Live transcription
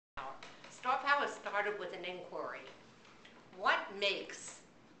started with an inquiry. What makes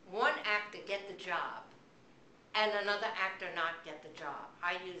one actor get the job and another actor not get the job?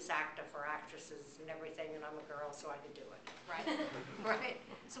 I use actor for actresses and everything, and I'm a girl, so I can do it. Right? Right?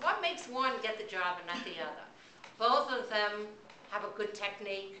 So what makes one get the job and not the other? Both of them have a good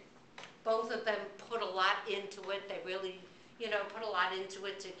technique. Both of them put a lot into it. They really, put a lot into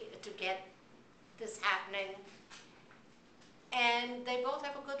it to get this happening. And they both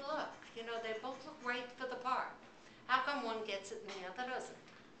have a good look. They both look right for the part. How come one gets it and the other doesn't?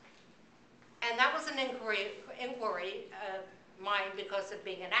 And that was an inquiry mine because of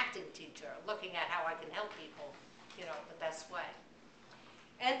being an acting teacher, looking at how I can help people, the best way.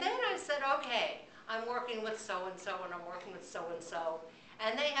 And then I said, okay, I'm working with so-and-so and I'm working with so-and-so,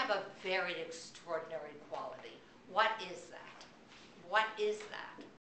 and they have a very extraordinary quality. What is that? What is that?